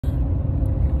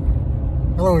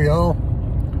Hello y'all.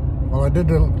 Well, I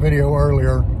did a video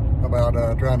earlier about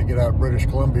trying to get out of British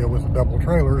Columbia with a double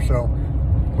trailer, so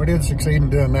we did succeed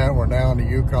in doing that. We're now in the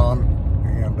Yukon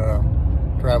and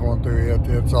traveling through it.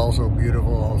 It's also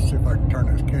beautiful. I'll see if I can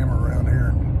turn this camera around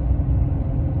here.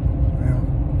 Yeah,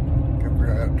 can't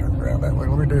figure out how to turn it around that way.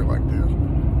 Let me do it like this.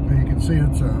 So you can see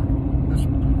it's this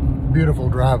beautiful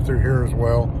drive through here as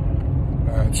well.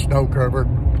 It's snow covered.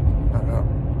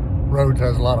 Roads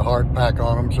has a lot of hard pack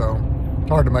on them, so it's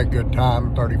hard to make good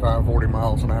time, 35, 40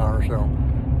 miles an hour. So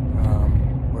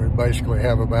we basically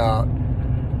have about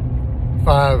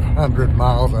 500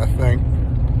 miles, I think,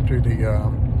 to the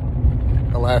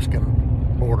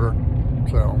Alaskan border.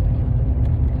 So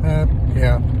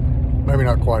yeah, maybe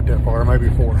not quite that far, maybe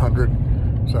 400.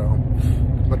 So,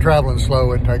 but traveling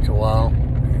slow, it takes a while,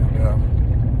 and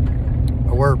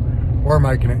but we're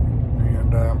making it,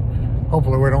 and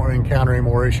hopefully we don't encounter any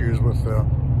more issues with a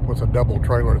double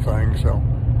trailer thing. So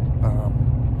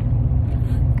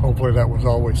hopefully that was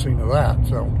all we've seen of that.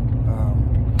 So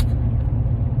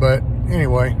but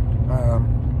anyway,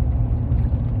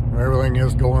 everything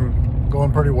is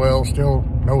going pretty well. Still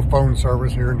no phone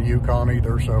service here in the Yukon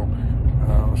either, so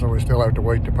so we still have to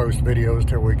wait to post videos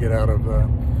till we get out of the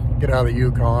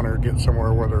Yukon or get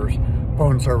somewhere where there's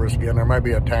phone service again. There may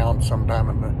be a town sometime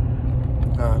in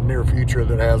the near future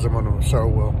that has them, and so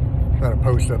we'll try to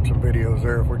post up some videos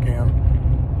there if we can.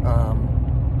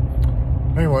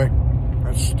 Anyway,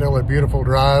 it's still a beautiful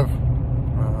drive,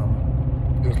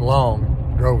 just long.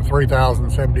 Drove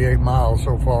 3,078 miles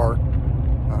so far.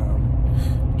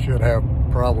 Should have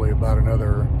probably about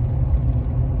another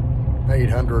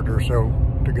 800 or so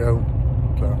to go.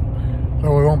 So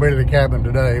we won't be to the cabin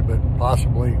today, but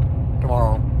possibly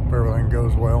tomorrow if everything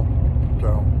goes well.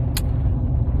 So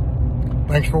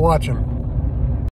thanks for watching.